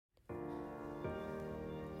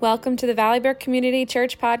Welcome to the Valley Brook Community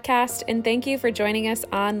Church podcast, and thank you for joining us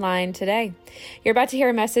online today. You're about to hear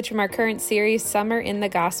a message from our current series, Summer in the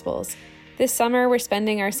Gospels. This summer, we're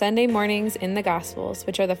spending our Sunday mornings in the Gospels,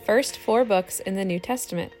 which are the first 4 books in the New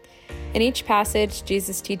Testament. In each passage,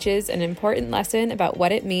 Jesus teaches an important lesson about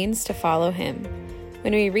what it means to follow him.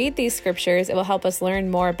 When we read these scriptures, it will help us learn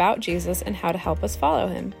more about Jesus and how to help us follow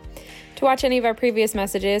him. To watch any of our previous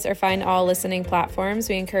messages or find all listening platforms,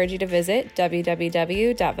 we encourage you to visit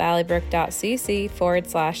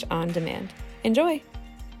www.valleybrook.cc/on-demand. Enjoy!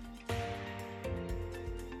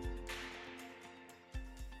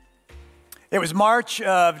 It was March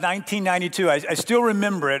of 1992. I still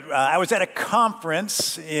remember it. I was at a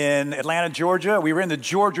conference in Atlanta, Georgia. We were in the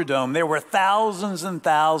Georgia Dome. There were thousands and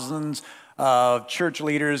thousands of church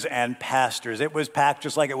leaders and pastors. It was packed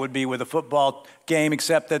just like it would be with a football game,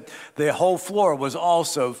 except that the whole floor was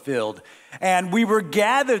also filled. And we were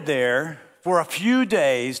gathered there for a few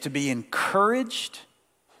days to be encouraged,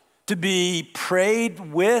 to be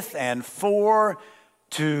prayed with and for,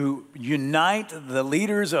 to unite the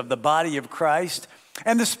leaders of the body of Christ.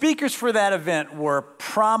 And the speakers for that event were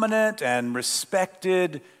prominent and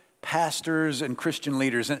respected pastors and Christian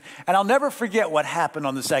leaders. And I'll never forget what happened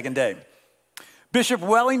on the second day. Bishop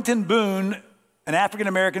Wellington Boone, an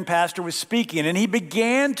African-American pastor, was speaking, and he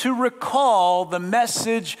began to recall the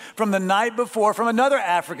message from the night before from another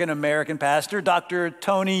African-American pastor, Dr.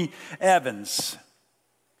 Tony Evans.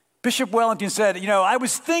 Bishop Wellington said, I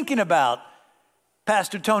was thinking about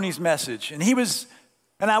Pastor Tony's message, and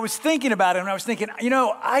I was thinking about it, and I was thinking,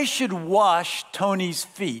 I should wash Tony's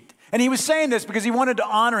feet. And he was saying this because he wanted to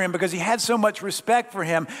honor him, because he had so much respect for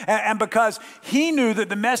him, and because he knew that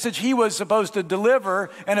the message he was supposed to deliver,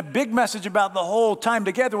 and a big message about the whole time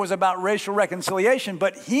together, was about racial reconciliation.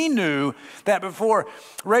 But he knew that before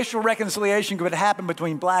racial reconciliation could happen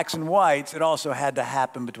between blacks and whites, it also had to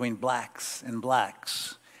happen between blacks and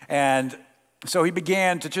blacks. And so he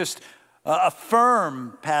began to just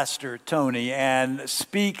affirm Pastor Tony and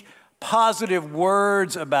speak positive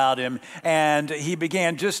words about him, and he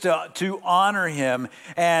began just to honor him.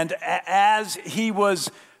 And as he was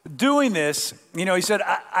doing this, he said,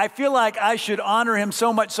 I feel like I should honor him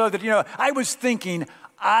so much so that, I was thinking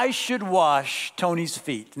I should wash Tony's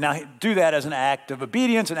feet. Now, do that as an act of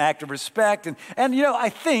obedience, an act of respect. And I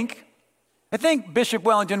think Bishop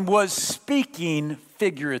Wellington was speaking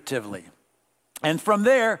figuratively. And from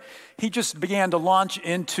there, he just began to launch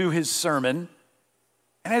into his sermon.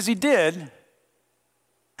 And as he did,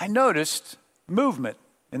 I noticed movement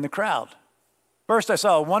in the crowd. First, I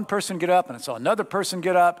saw one person get up, and I saw another person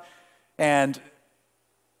get up, and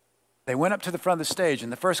they went up to the front of the stage,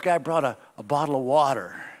 and the first guy brought a bottle of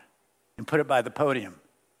water and put it by the podium.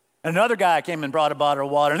 Another guy came and brought a bottle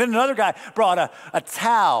of water, and then another guy brought a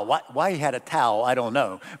towel. Why he had a towel, I don't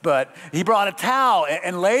know, but he brought a towel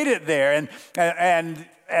and laid it there, and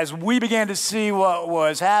as we began to see what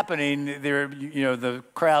was happening, the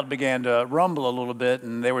crowd began to rumble a little bit,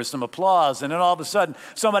 and there was some applause. And then all of a sudden,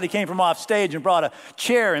 somebody came from off stage and brought a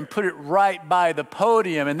chair and put it right by the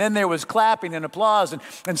podium. And then there was clapping and applause.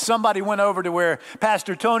 And somebody went over to where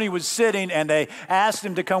Pastor Tony was sitting, and they asked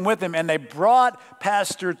him to come with them. And they brought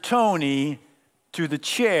Pastor Tony to the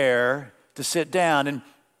chair to sit down.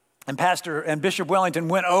 And Bishop Wellington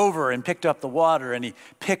went over and picked up the water, and he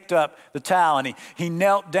picked up the towel, and he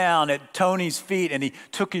knelt down at Tony's feet, and he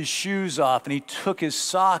took his shoes off, and he took his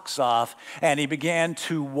socks off, and he began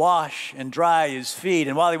to wash and dry his feet.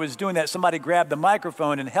 And while he was doing that, somebody grabbed the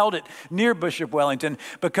microphone and held it near Bishop Wellington,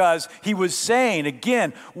 because he was saying,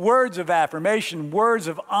 again, words of affirmation, words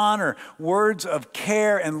of honor, words of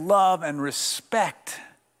care and love and respect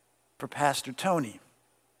for Pastor Tony.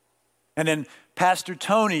 And then Pastor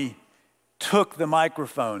Tony took the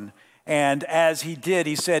microphone, and as he did,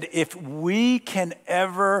 he said, if we can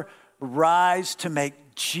ever rise to make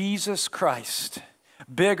Jesus Christ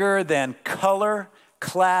bigger than color,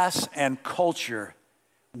 class, and culture,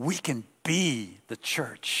 we can be the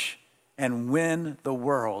church and win the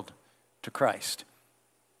world to Christ.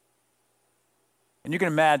 And you can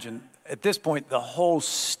imagine, at this point, the whole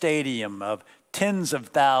stadium of tens of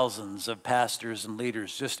thousands of pastors and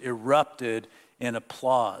leaders just erupted in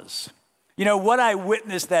applause. What I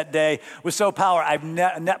witnessed that day was so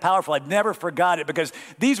powerful. I've never forgot it, because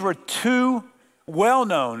these were 2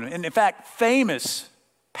 well-known, and in fact, famous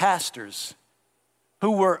pastors who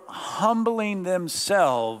were humbling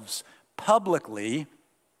themselves publicly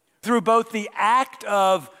through both the act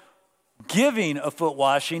of giving a foot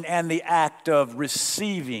washing and the act of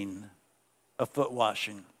receiving a foot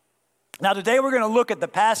washing. Now, today we're going to look at the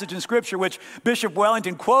passage in Scripture which Bishop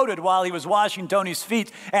Wellington quoted while he was washing Tony's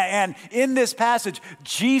feet. And in this passage,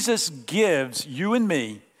 Jesus gives you and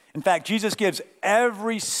me, in fact, Jesus gives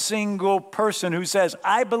every single person who says,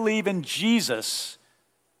 I believe in Jesus,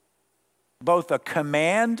 both a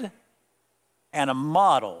command and a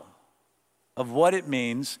model of what it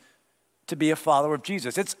means to be a follower of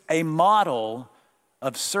Jesus. It's a model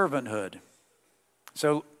of servanthood.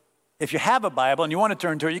 So if you have a Bible and you want to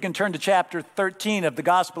turn to it, you can turn to chapter 13 of the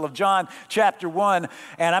Gospel of John, chapter 1,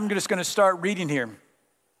 and I'm just going to start reading here.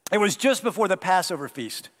 It was just before the Passover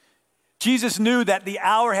feast. Jesus knew that the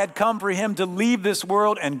hour had come for him to leave this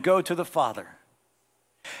world and go to the Father.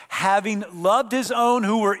 Having loved his own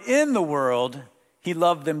who were in the world, he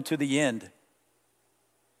loved them to the end.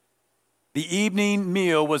 The evening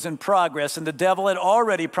meal was in progress, and the devil had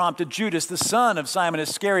already prompted Judas, the son of Simon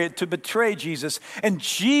Iscariot, to betray Jesus. And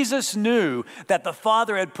Jesus knew that the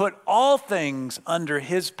Father had put all things under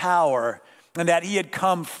his power, and that he had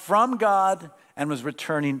come from God and was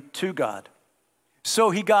returning to God.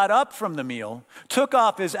 So he got up from the meal, took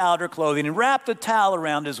off his outer clothing, and wrapped a towel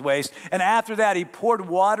around his waist. And after that, he poured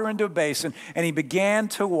water into a basin, and he began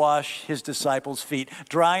to wash his disciples' feet,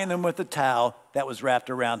 drying them with the towel that was wrapped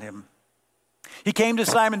around him. He came to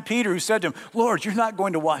Simon Peter, who said to him, Lord, you're not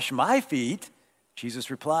going to wash my feet.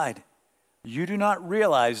 Jesus replied, you do not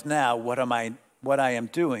realize now what I am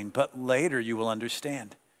doing, but later you will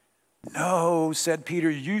understand. No, said Peter,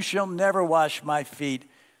 you shall never wash my feet.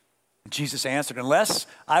 Jesus answered, unless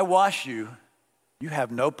I wash you, you have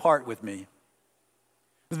no part with me.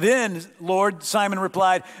 Then, Lord, Simon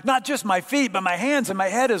replied, not just my feet, but my hands and my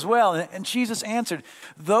head as well. And Jesus answered,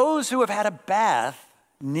 those who have had a bath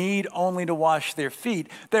need only to wash their feet.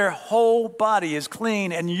 Their whole body is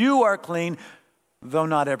clean, and you are clean, though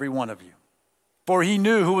not every one of you. For he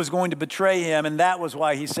knew who was going to betray him, and that was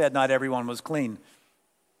why he said not everyone was clean.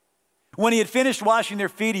 When he had finished washing their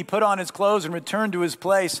feet, he put on his clothes and returned to his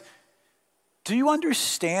place. Do you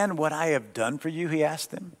understand what I have done for you? He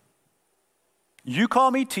asked them. You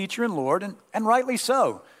call me teacher and Lord, and rightly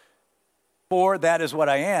so, for that is what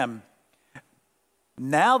I am.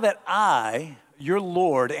 Now that I, your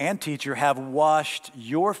Lord and teacher, have washed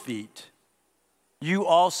your feet, you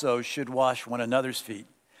also should wash one another's feet.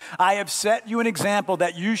 I have set you an example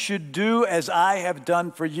that you should do as I have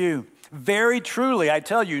done for you. Very truly, I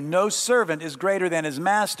tell you, no servant is greater than his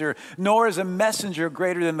master, nor is a messenger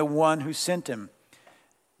greater than the one who sent him.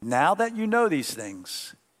 Now that you know these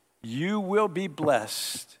things, you will be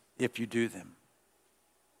blessed if you do them.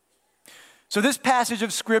 So this passage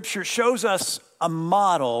of Scripture shows us a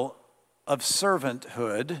model of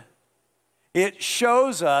servanthood. It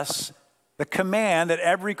shows us the command that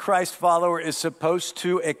every Christ follower is supposed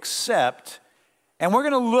to accept. And we're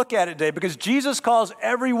going to look at it today because Jesus calls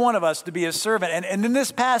every one of us to be a servant. And in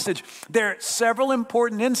this passage, there are several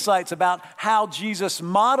important insights about how Jesus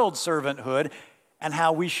modeled servanthood and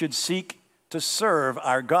how we should seek to serve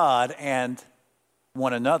our God and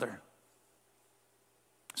one another.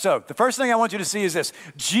 So the first thing I want you to see is this.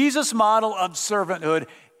 Jesus' model of servanthood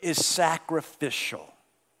is sacrificial.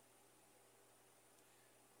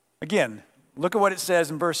 Again, look at what it says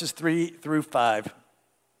in verses 3 through 5.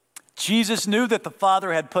 Jesus knew that the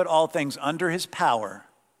Father had put all things under his power.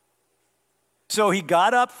 So he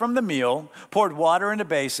got up from the meal, poured water in a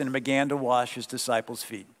basin, and began to wash his disciples'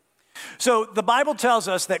 feet. So the Bible tells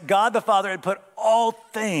us that God the Father had put all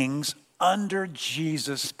things under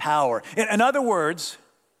Jesus' power. In other words,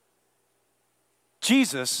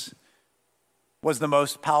 Jesus was the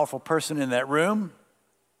most powerful person in that room,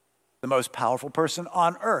 the most powerful person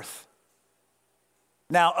on earth.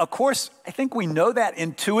 Now, of course, I think we know that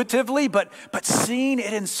intuitively, but seeing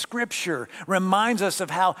it in Scripture reminds us of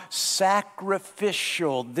how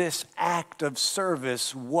sacrificial this act of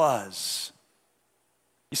service was.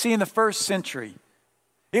 You see, in the first century,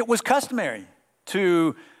 it was customary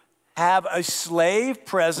to have a slave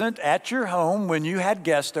present at your home when you had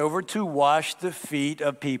guests over to wash the feet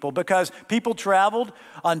of people, because people traveled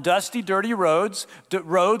on dusty, dirty roads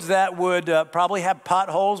that would probably have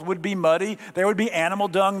potholes, would be muddy. There would be animal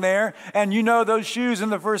dung there. And you know, those shoes in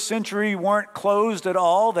the first century weren't closed at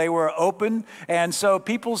all. They were open. And so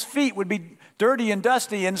people's feet would be dirty and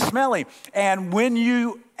dusty and smelly. And when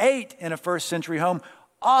you ate in a first century home,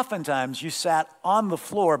 oftentimes you sat on the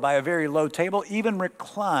floor by a very low table, even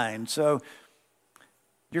reclined. So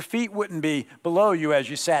your feet wouldn't be below you as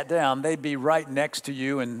you sat down. They'd be right next to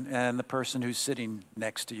you and the person who's sitting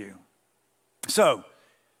next to you. So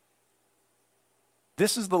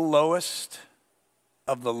this is the lowest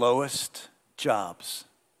of the lowest jobs.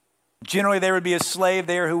 Generally, there would be a slave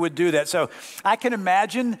there who would do that. So I can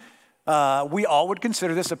imagine we all would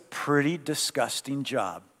consider this a pretty disgusting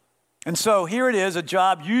job. And so here it is, a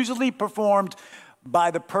job usually performed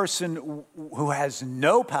by the person who has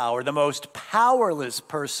no power, the most powerless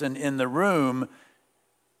person in the room,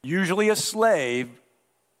 usually a slave,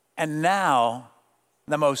 and now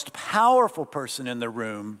the most powerful person in the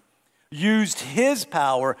room used his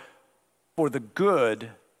power for the good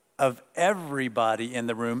of everybody in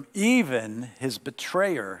the room, even his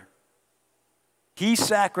betrayer. He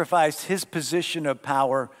sacrificed his position of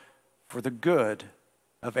power for the good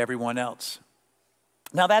of everyone else.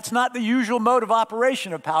 Now, that's not the usual mode of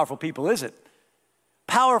operation of powerful people, is it?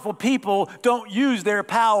 Powerful people don't use their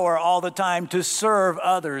power all the time to serve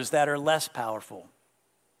others that are less powerful.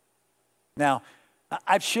 Now,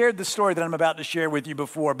 I've shared the story that I'm about to share with you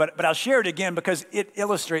before, but I'll share it again because it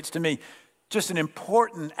illustrates to me just an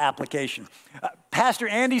important application. Pastor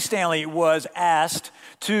Andy Stanley was asked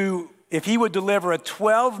if he would deliver a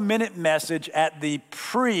 12-minute message at the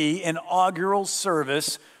pre-inaugural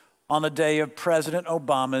service on the day of President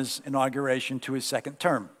Obama's inauguration to his second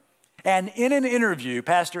term. And in an interview,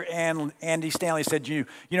 Pastor Andy Stanley said, you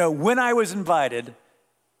know, when I was invited,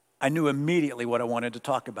 I knew immediately what I wanted to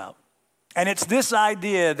talk about. And it's this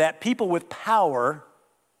idea that people with power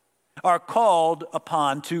are called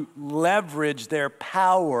upon to leverage their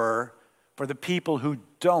power for the people who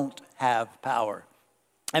don't have power.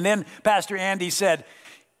 And then Pastor Andy said,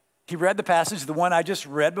 he read the passage, the one I just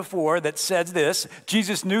read before, that says this: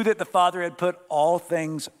 Jesus knew that the Father had put all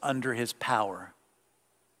things under his power.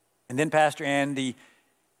 And then Pastor Andy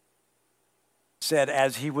said,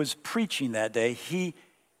 as he was preaching that day, he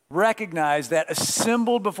recognized that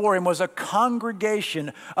assembled before him was a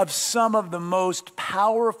congregation of some of the most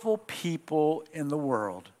powerful people in the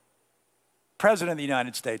world. President of the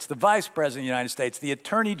United States, the Vice President of the United States, the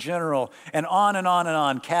Attorney General, and on and on and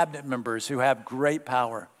on, cabinet members who have great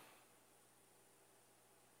power.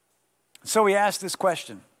 So he asked this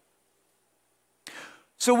question.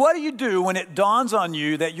 So what do you do when it dawns on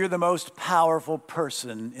you that you're the most powerful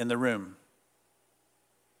person in the room?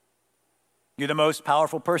 You're the most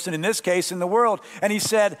powerful person, in this case, in the world. And he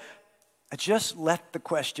said, I just let the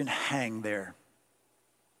question hang there.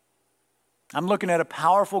 I'm looking at a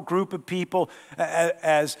powerful group of people,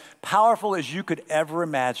 as powerful as you could ever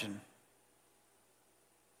imagine.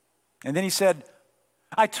 And then he said,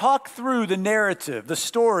 I talk through the narrative, the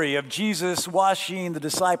story of Jesus washing the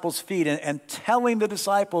disciples' feet and telling the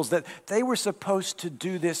disciples that they were supposed to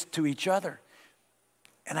do this to each other.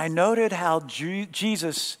 And I noted how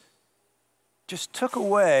Jesus just took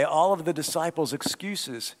away all of the disciples'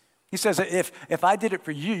 excuses. He says, if I did it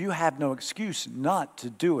for you, you have no excuse not to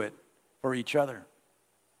do it for each other.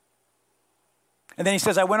 And then he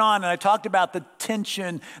says, I went on and I talked about the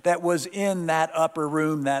tension that was in that upper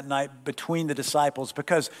room that night between the disciples,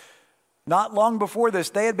 because not long before this,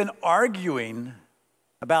 they had been arguing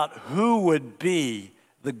about who would be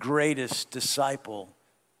the greatest disciple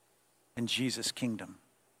in Jesus' kingdom.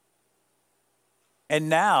 And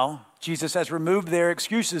now Jesus has removed their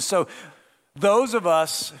excuses. So those of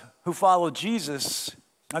us who follow Jesus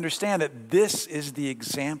understand that this is the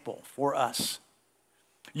example for us.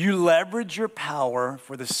 You leverage your power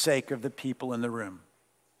for the sake of the people in the room.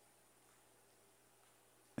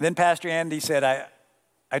 And then Pastor Andy said,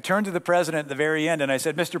 I turned to the president at the very end and I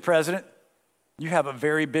said, Mr. President, you have a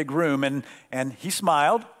very big room. And he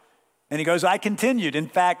smiled and he goes, I continued. In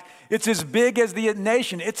fact, it's as big as the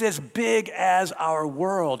nation. It's as big as our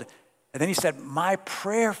world. And then he said, my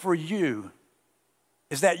prayer for you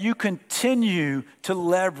is that you continue to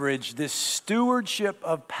leverage this stewardship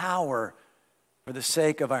of power for the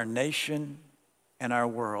sake of our nation and our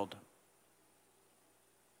world.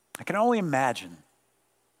 I can only imagine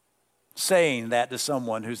saying that to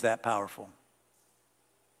someone who's that powerful.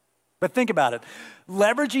 But think about it.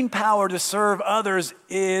 Leveraging power to serve others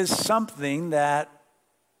is something that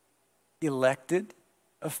elected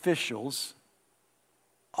officials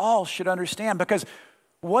all should understand, because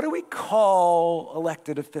what do we call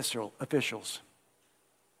elected officials?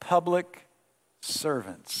 Public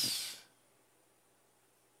servants.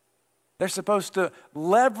 They're supposed to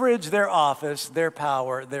leverage their office, their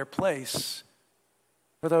power, their place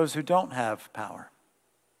for those who don't have power.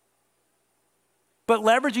 But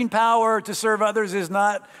leveraging power to serve others is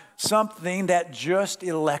not something that just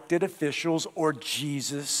elected officials or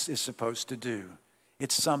Jesus is supposed to do.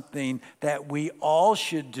 It's something that we all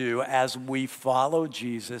should do as we follow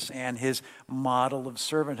Jesus and his model of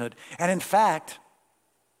servanthood. And in fact,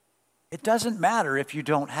 it doesn't matter if you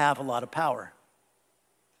don't have a lot of power.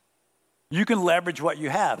 You can leverage what you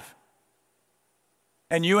have.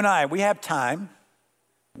 And you and I, we have time,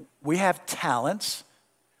 we have talents,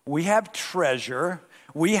 we have treasure,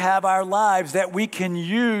 we have our lives that we can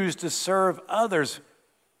use to serve others.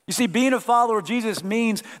 You see, being a follower of Jesus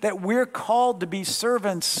means that we're called to be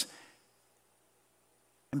servants,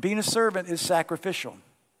 and being a servant is sacrificial.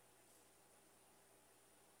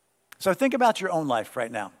 So think about your own life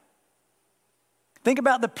right now. Think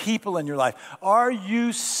about the people in your life. Are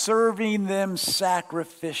you serving them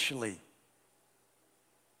sacrificially?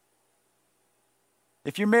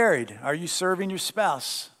 If you're married, are you serving your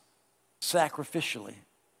spouse sacrificially?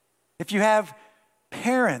 If you have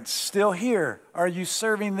parents still here, are you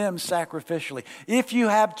serving them sacrificially? If you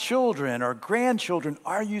have children or grandchildren,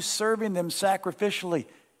 are you serving them sacrificially?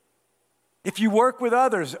 If you work with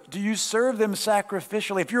others, do you serve them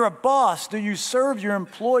sacrificially? If you're a boss, do you serve your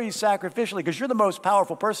employees sacrificially? Because you're the most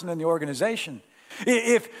powerful person in the organization.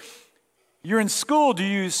 If you're in school, do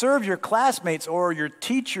you serve your classmates or your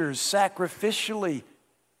teachers sacrificially?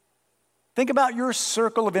 Think about your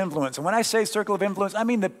circle of influence. And when I say circle of influence, I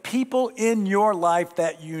mean the people in your life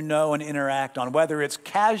that you know and interact on, whether it's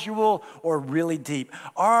casual or really deep.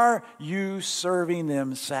 Are you serving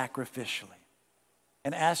them sacrificially?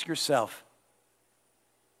 And ask yourself,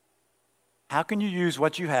 how can you use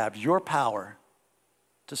what you have, your power,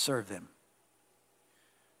 to serve them?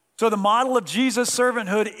 So the model of Jesus'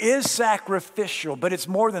 servanthood is sacrificial, but it's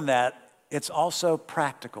more than that. It's also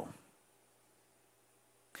practical.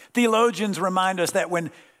 Theologians remind us that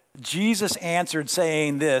when Jesus answered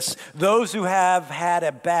saying this, those who have had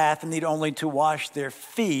a bath need only to wash their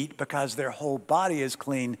feet because their whole body is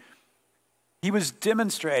clean. He was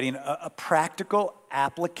demonstrating a practical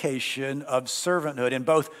application of servanthood in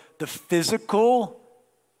both the physical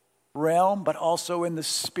realm, but also in the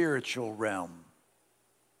spiritual realm.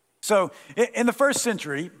 So in the first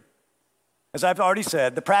century, as I've already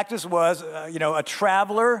said, the practice was, a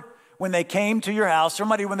traveler, when they came to your house,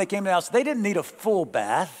 somebody when they came to the house, they didn't need a full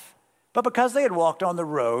bath, but because they had walked on the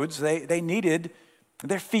roads, they needed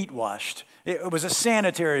their feet washed. It was a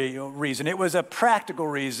sanitary reason. It was a practical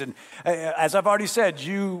reason. As I've already said,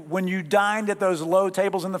 when you dined at those low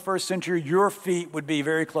tables in the first century, your feet would be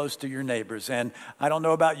very close to your neighbors. And I don't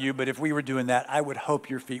know about you, but if we were doing that, I would hope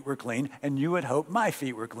your feet were clean, and you would hope my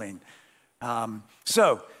feet were clean.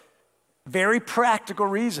 So, very practical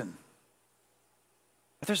reason.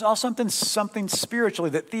 But there's also something spiritually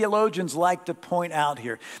that theologians like to point out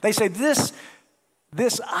here. They say this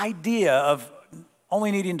idea of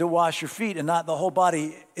only needing to wash your feet and not the whole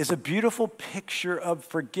body is a beautiful picture of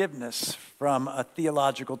forgiveness from a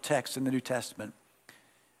theological text in the New Testament.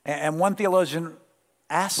 And one theologian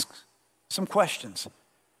asks some questions.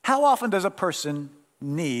 How often does a person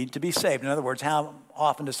need to be saved? In other words, how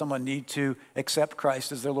often does someone need to accept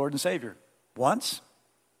Christ as their Lord and Savior? Once?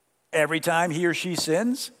 Every time he or she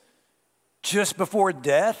sins? Just before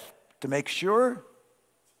death to make sure?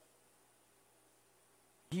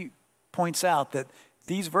 He points out that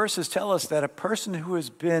these verses tell us that a person who has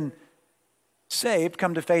been saved,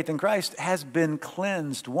 come to faith in Christ, has been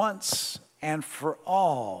cleansed once and for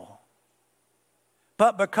all.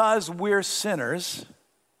 But because we're sinners,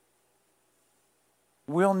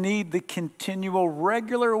 we'll need the continual,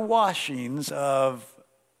 regular washings of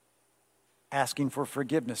asking for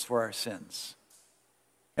forgiveness for our sins.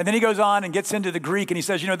 And then he goes on and gets into the Greek and he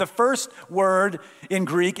says, the first word in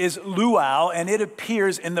Greek is luau, and it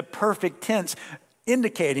appears in the perfect tense,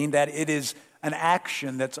 indicating that it is an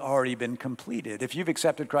action that's already been completed. If you've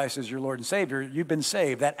accepted Christ as your Lord and Savior, you've been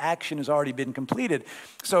saved. That action has already been completed.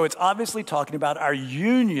 So it's obviously talking about our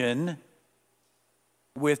union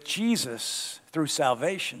with Jesus through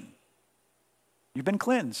salvation. You've been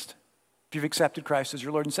cleansed if you've accepted Christ as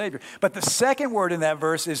your Lord and Savior. But the second word in that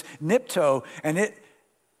verse is nipto, and it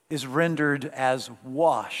is rendered as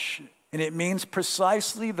wash. And it means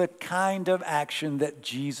precisely the kind of action that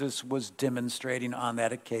Jesus was demonstrating on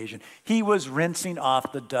that occasion. He was rinsing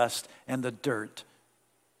off the dust and the dirt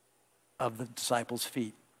of the disciples'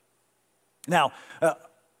 feet. Now,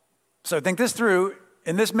 so think this through.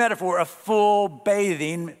 In this metaphor, a full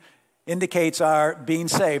bathing indicates our being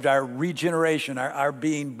saved, our regeneration, our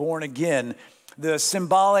being born again. The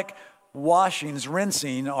symbolic washings,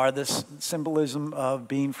 rinsing, are the symbolism of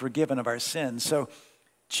being forgiven of our sins. So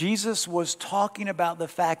Jesus was talking about the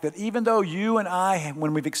fact that even though you and I,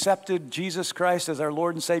 when we've accepted Jesus Christ as our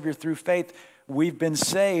Lord and Savior through faith, we've been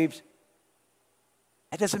saved,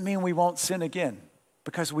 that doesn't mean we won't sin again,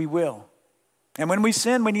 because we will. And when we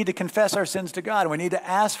sin, we need to confess our sins to God. We need to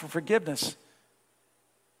ask for forgiveness.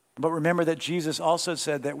 But remember that Jesus also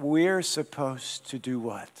said that we're supposed to do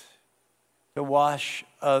what? To wash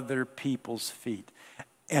other people's feet.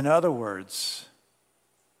 In other words,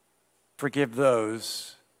 forgive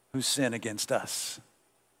those who sin against us.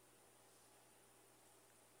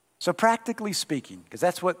 So practically speaking, because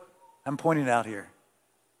that's what I'm pointing out here,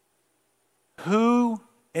 who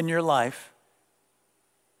in your life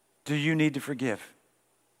do you need to forgive?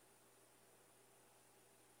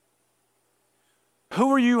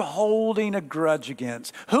 Who are you holding a grudge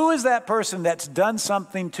against? Who is that person that's done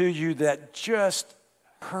something to you that just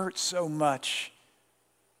hurt so much,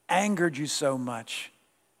 angered you so much,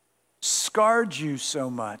 scarred you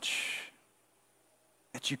so much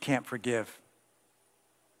that you can't forgive?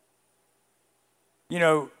 You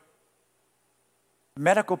know,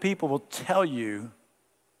 medical people will tell you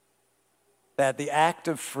that the act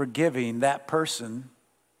of forgiving that person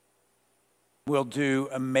will do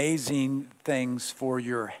amazing things for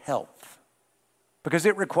your health, because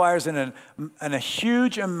it requires a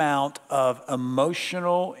huge amount of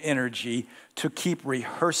emotional energy to keep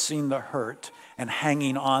rehearsing the hurt and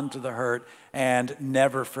hanging on to the hurt and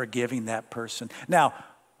never forgiving that person. Now,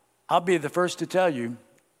 I'll be the first to tell you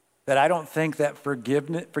that I don't think that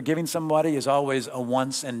forgiving somebody is always a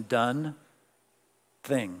once and done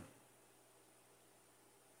thing,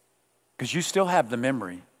 because you still have the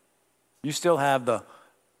memory. You still have the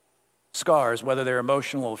scars, whether they're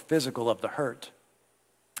emotional or physical, of the hurt.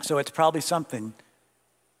 So it's probably something,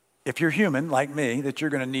 if you're human like me, that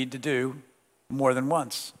you're going to need to do more than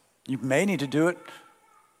once. You may need to do it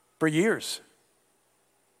for years.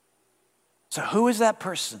 So who is that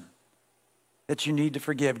person that you need to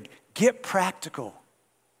forgive? Get practical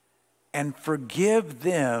and forgive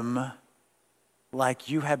them like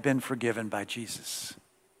you have been forgiven by Jesus.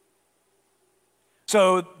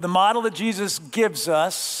 So the model that Jesus gives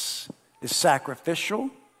us is sacrificial,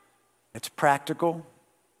 it's practical,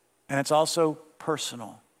 and it's also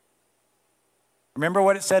personal. Remember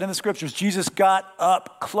what it said in the scriptures. Jesus got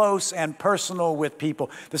up close and personal with people.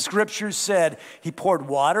 The scriptures said he poured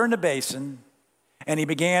water in a basin and he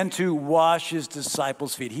began to wash his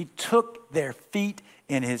disciples' feet. He took their feet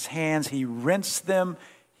in his hands, he rinsed them,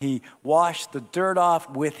 he washed the dirt off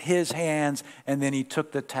with his hands, and then he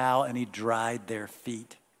took the towel and he dried their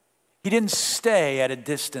feet. He didn't stay at a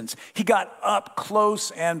distance. He got up close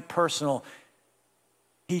and personal.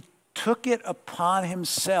 He took it upon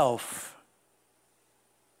himself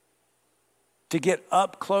to get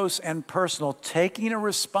up close and personal, taking a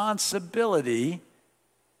responsibility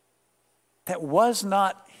that was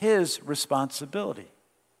not his responsibility.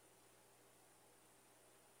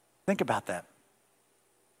 Think about that.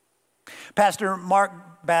 Pastor Mark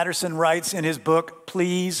Batterson writes in his book,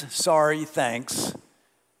 Please, Sorry, Thanks,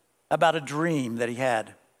 about a dream that he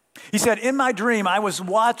had. He said, in my dream, I was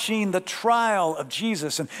watching the trial of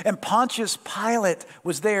Jesus, and Pontius Pilate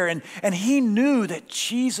was there, and he knew that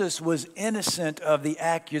Jesus was innocent of the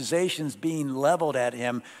accusations being leveled at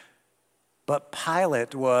him, but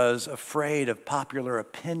Pilate was afraid of popular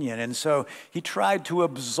opinion, and so he tried to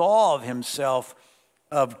absolve himself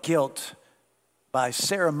of guilt by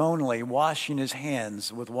ceremonially washing his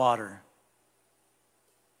hands with water.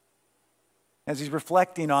 As he's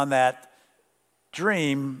reflecting on that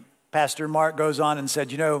dream, Pastor Mark goes on and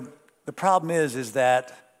said, you know, the problem is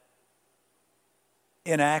that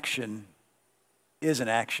inaction is an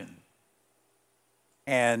action,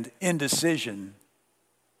 and indecision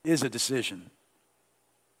is a decision.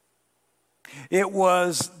 It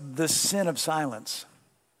was the sin of silence.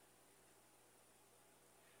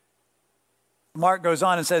 Mark goes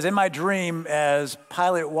on and says, in my dream, as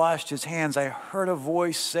Pilate washed his hands, I heard a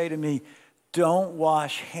voice say to me, don't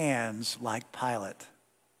wash hands like Pilate.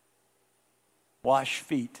 Wash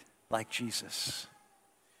feet like Jesus.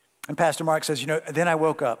 And Pastor Mark says, you know, then I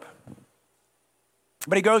woke up.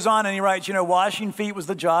 But he goes on and he writes, you know, washing feet was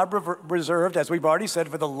the job reserved, as we've already said,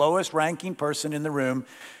 for the lowest ranking person in the room.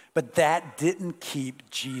 But that didn't keep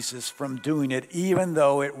Jesus from doing it, even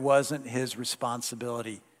though it wasn't his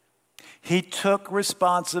responsibility. He took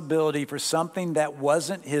responsibility for something that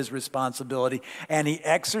wasn't his responsibility, and he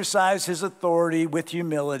exercised his authority with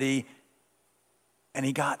humility, and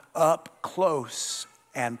he got up close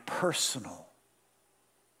and personal,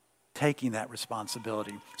 taking that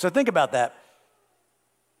responsibility. So think about that.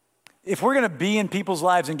 If we're going to be in people's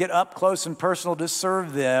lives and get up close and personal to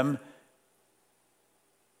serve them,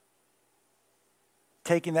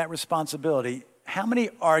 taking that responsibility, how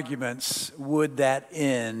many arguments would that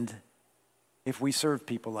end if we serve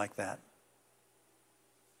people like that?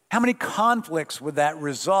 How many conflicts would that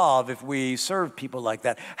resolve if we served people like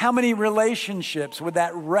that? How many relationships would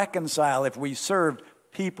that reconcile if we served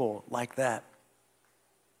people like that?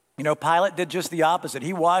 You know, Pilate did just the opposite.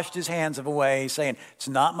 He washed his hands away, saying, it's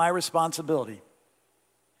not my responsibility.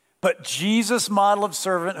 But Jesus' model of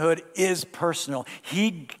servanthood is personal.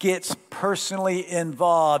 He gets personally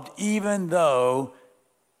involved, even though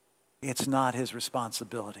it's not his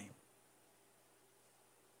responsibility.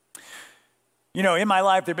 You know, in my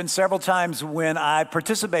life, there have been several times when I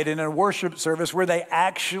participated in a worship service where they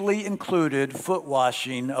actually included foot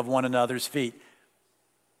washing of one another's feet.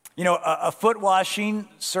 You know, a foot washing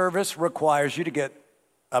service requires you to get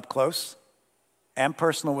up close and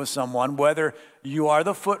personal with someone, whether you are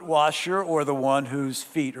the foot washer or the one whose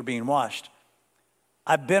feet are being washed.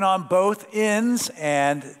 I've been on both ends,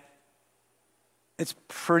 and it's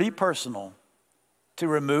pretty personal to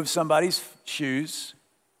remove somebody's shoes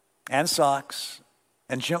and socks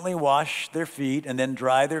and gently wash their feet and then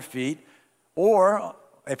dry their feet. Or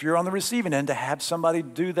if you're on the receiving end, to have somebody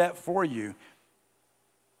do that for you.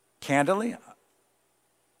 Candidly,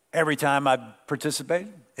 every time I participate,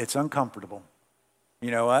 it's uncomfortable.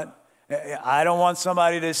 You know what? I don't want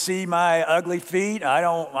somebody to see my ugly feet.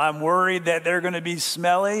 I'm worried that they're going to be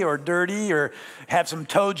smelly or dirty or have some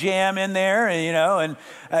toe jam in there, and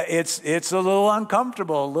it's a little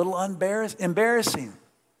uncomfortable, a little embarrassing.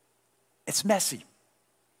 It's messy.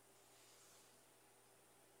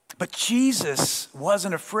 But Jesus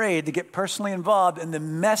wasn't afraid to get personally involved in the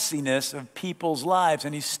messiness of people's lives,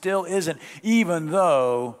 and he still isn't, even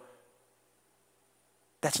though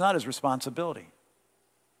that's not his responsibility.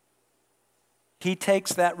 He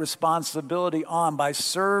takes that responsibility on by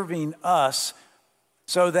serving us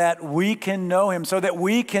so that we can know him, so that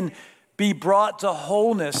we can be brought to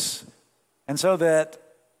wholeness, and so that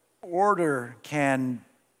order can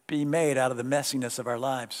be made out of the messiness of our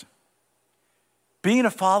lives. Being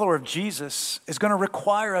a follower of Jesus is going to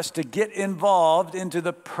require us to get involved into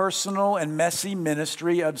the personal and messy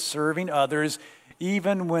ministry of serving others,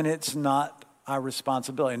 even when it's not our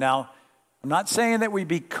responsibility. Now, I'm not saying that we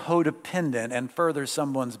be codependent and further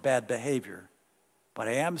someone's bad behavior, but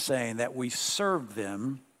I am saying that we serve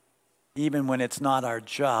them even when it's not our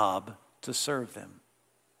job to serve them.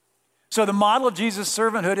 So the model of Jesus'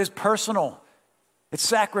 servanthood is personal, it's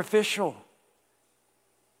sacrificial,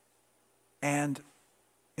 and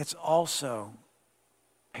it's also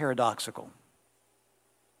paradoxical.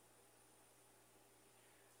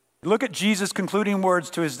 Look at Jesus' concluding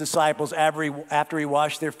words to his disciples after he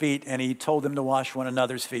washed their feet and he told them to wash one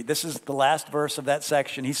another's feet. This is the last verse of that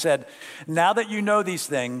section. He said, "Now that you know these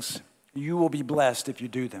things, you will be blessed if you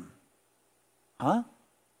do them." Huh?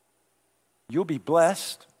 You'll be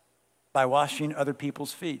blessed by washing other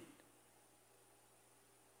people's feet.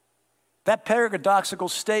 That paradoxical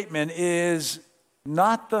statement is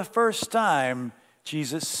not the first time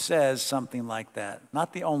Jesus says something like that.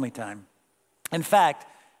 Not the only time. In fact,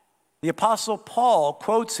 the Apostle Paul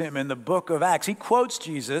quotes him in the book of Acts. He quotes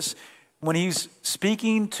Jesus when he's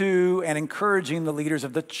speaking to and encouraging the leaders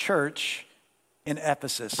of the church in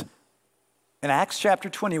Ephesus. In Acts chapter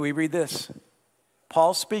 20, we read this.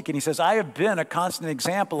 Paul speaking, he says, "I have been a constant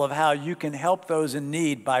example of how you can help those in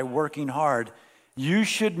need by working hard. You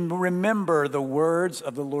should remember the words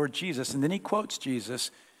of the Lord Jesus." And then he quotes Jesus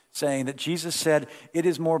saying that Jesus said, "It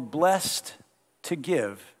is more blessed to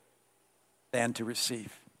give than to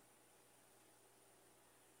receive."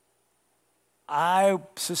 I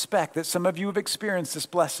suspect that some of you have experienced this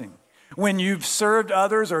blessing. When you've served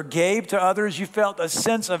others or gave to others, you felt a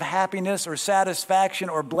sense of happiness or satisfaction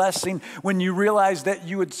or blessing when you realized that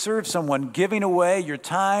you had served someone, giving away your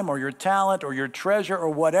time or your talent or your treasure or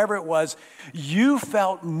whatever it was. You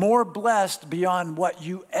felt more blessed beyond what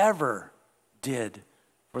you ever did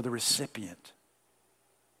for the recipient.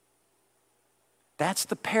 That's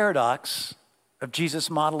the paradox of Jesus'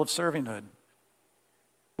 model of servanthood.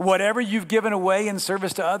 Whatever you've given away in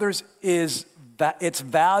service to others is its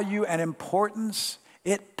value and importance,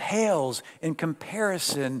 it pales in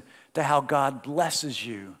comparison to how God blesses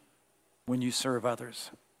you when you serve others.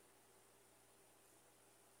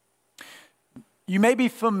 You may be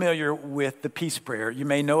familiar with the peace prayer. You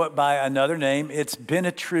may know it by another name. It's been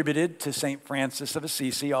attributed to St. Francis of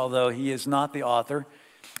Assisi, although he is not the author.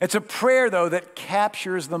 It's a prayer, though, that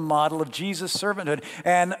captures the model of Jesus' servanthood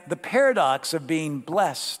and the paradox of being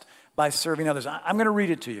blessed by serving others. I'm going to read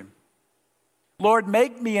it to you. "Lord,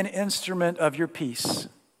 make me an instrument of your peace.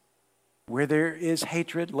 Where there is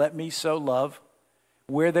hatred, let me sow love.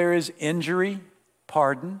 Where there is injury,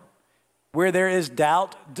 pardon. Where there is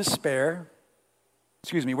doubt, where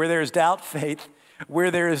there is doubt, faith. Where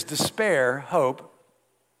there is despair, hope.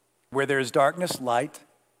 Where there is darkness, light.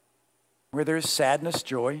 Where there is sadness,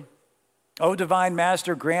 joy. O divine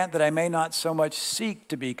Master, grant that I may not so much seek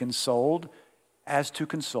to be consoled as to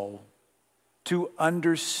console, to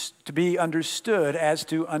be understood as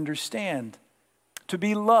to understand, to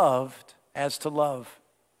be loved as to love.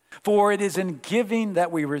 For it is in giving that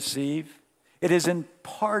we receive, it is in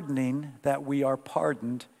pardoning that we are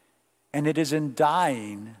pardoned, And it is in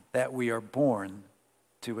dying that we are born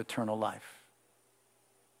to eternal life.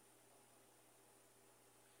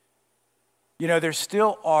 You know, there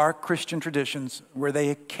still are Christian traditions where they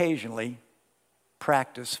occasionally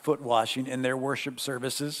practice foot washing in their worship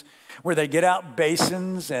services, where they get out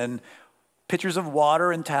basins and pitchers of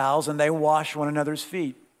water and towels and they wash one another's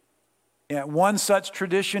feet. Yeah, one such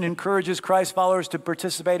tradition encourages Christ followers to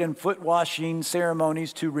participate in foot washing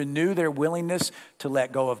ceremonies to renew their willingness to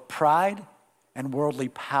let go of pride and worldly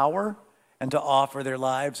power and to offer their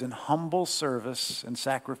lives in humble service and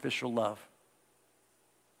sacrificial love.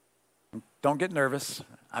 Don't get nervous.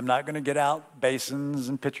 I'm not going to get out basins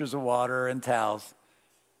and pitchers of water and towels.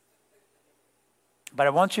 But I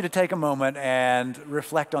want you to take a moment and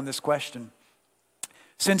reflect on this question.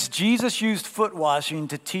 Since Jesus used foot washing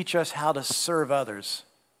to teach us how to serve others,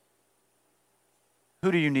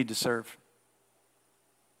 who do you need to serve?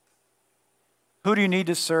 Who do you need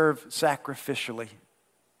to serve sacrificially?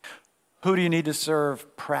 Who do you need to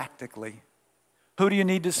serve practically? Who do you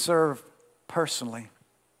need to serve personally?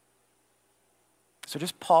 So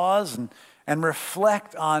just pause and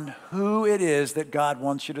reflect on who it is that God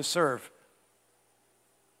wants you to serve.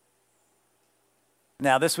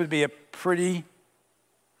 Now, this would be a pretty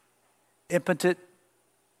impotent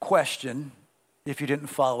question if you didn't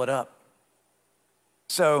follow it up.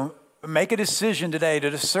 So make a decision today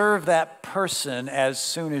to serve that person as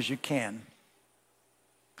soon as you can.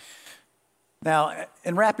 Now,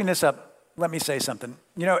 in wrapping this up, let me say something.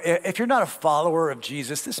 You know, if you're not a follower of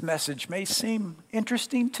Jesus, this message may seem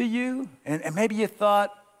interesting to you. And maybe you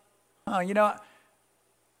thought, oh, you know,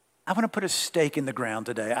 I want to put a stake in the ground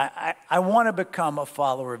today. I want to become a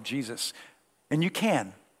follower of Jesus. And you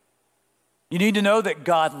can. You need to know that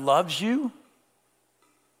God loves you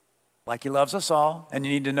like he loves us all. And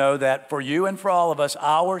you need to know that for you and for all of us,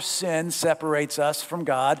 our sin separates us from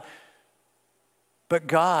God. But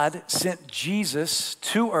God sent Jesus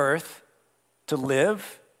to earth to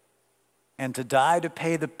live and to die to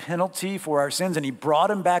pay the penalty for our sins. And he brought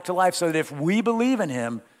him back to life so that if we believe in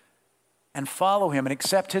him and follow him and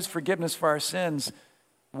accept his forgiveness for our sins,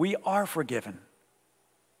 we are forgiven.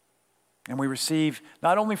 And we receive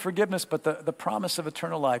not only forgiveness, but the promise of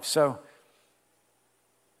eternal life. So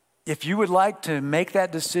if you would like to make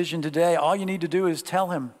that decision today, all you need to do is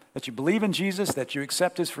tell him that you believe in Jesus, that you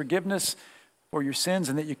accept his forgiveness for your sins,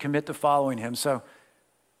 and that you commit to following him. So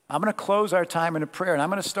I'm going to close our time in a prayer, and I'm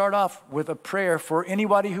going to start off with a prayer for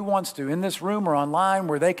anybody who wants to, in this room or online,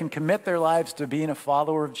 where they can commit their lives to being a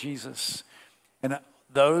follower of Jesus. And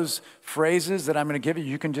those phrases that I'm going to give you,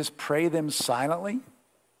 you can just pray them silently,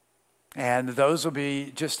 and those will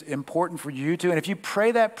be just important for you too. And if you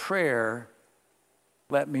pray that prayer,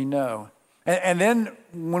 let me know. And then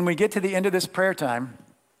when we get to the end of this prayer time,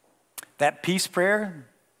 that peace prayer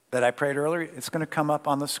that I prayed earlier, it's going to come up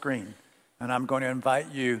on the screen. And I'm going to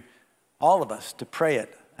invite you, all of us, to pray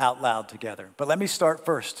it out loud together. But let me start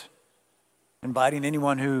first, inviting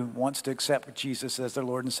anyone who wants to accept Jesus as their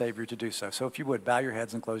Lord and Savior to do so. So if you would, bow your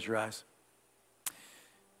heads and close your eyes.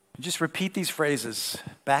 Just repeat these phrases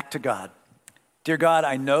back to God. Dear God,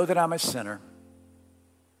 I know that I'm a sinner,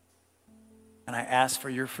 and I ask for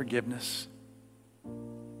your forgiveness.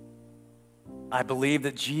 I believe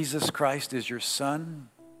that Jesus Christ is your Son.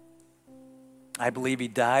 I believe he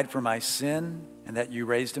died for my sin and that you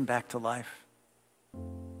raised him back to life.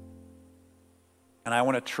 And I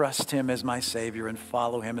want to trust him as my Savior and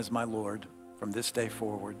follow him as my Lord from this day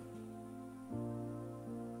forward.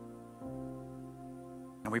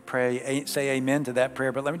 And we pray, say amen to that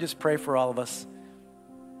prayer, but let me just pray for all of us.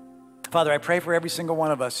 Father, I pray for every single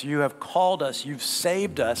one of us. You have called us, you've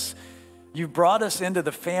saved us, you've brought us into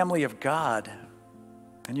the family of God,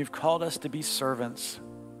 and you've called us to be servants.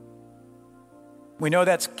 We know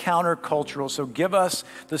that's countercultural, so give us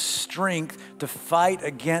the strength to fight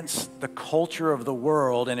against the culture of the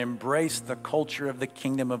world and embrace the culture of the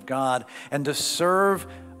kingdom of God, and to serve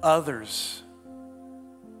others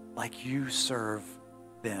like you serve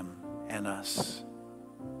them and us.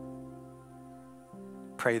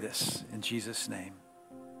 Pray this in Jesus' name.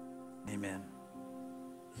 Amen.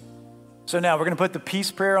 So now we're going to put the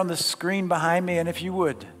peace prayer on the screen behind me, and if you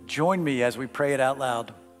would, join me as we pray it out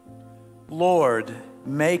loud. Lord,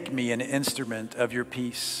 make me an instrument of your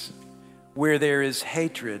peace. Where there is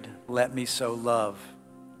hatred, let me sow love.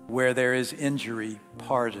 Where there is injury,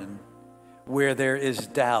 pardon. Where there is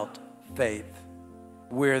doubt, faith.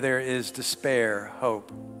 Where there is despair,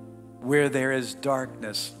 hope. Where there is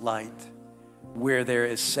darkness, light. Where there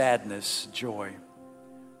is sadness, joy.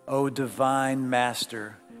 O divine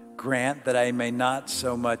Master, grant that I may not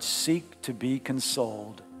so much seek to be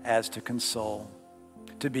consoled as to console,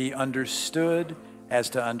 to be understood as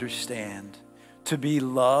to understand, to be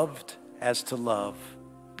loved as to love.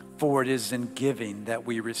 For it is in giving that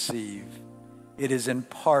we receive. It is in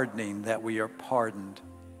pardoning that we are pardoned.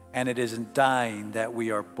 And it is in dying that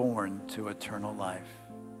we are born to eternal life.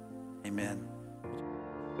 Amen.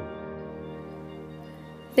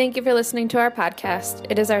 Thank you for listening to our podcast.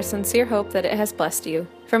 It is our sincere hope that it has blessed you.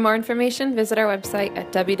 For more information, visit our website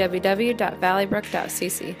at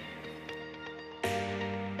www.valleybrook.cc.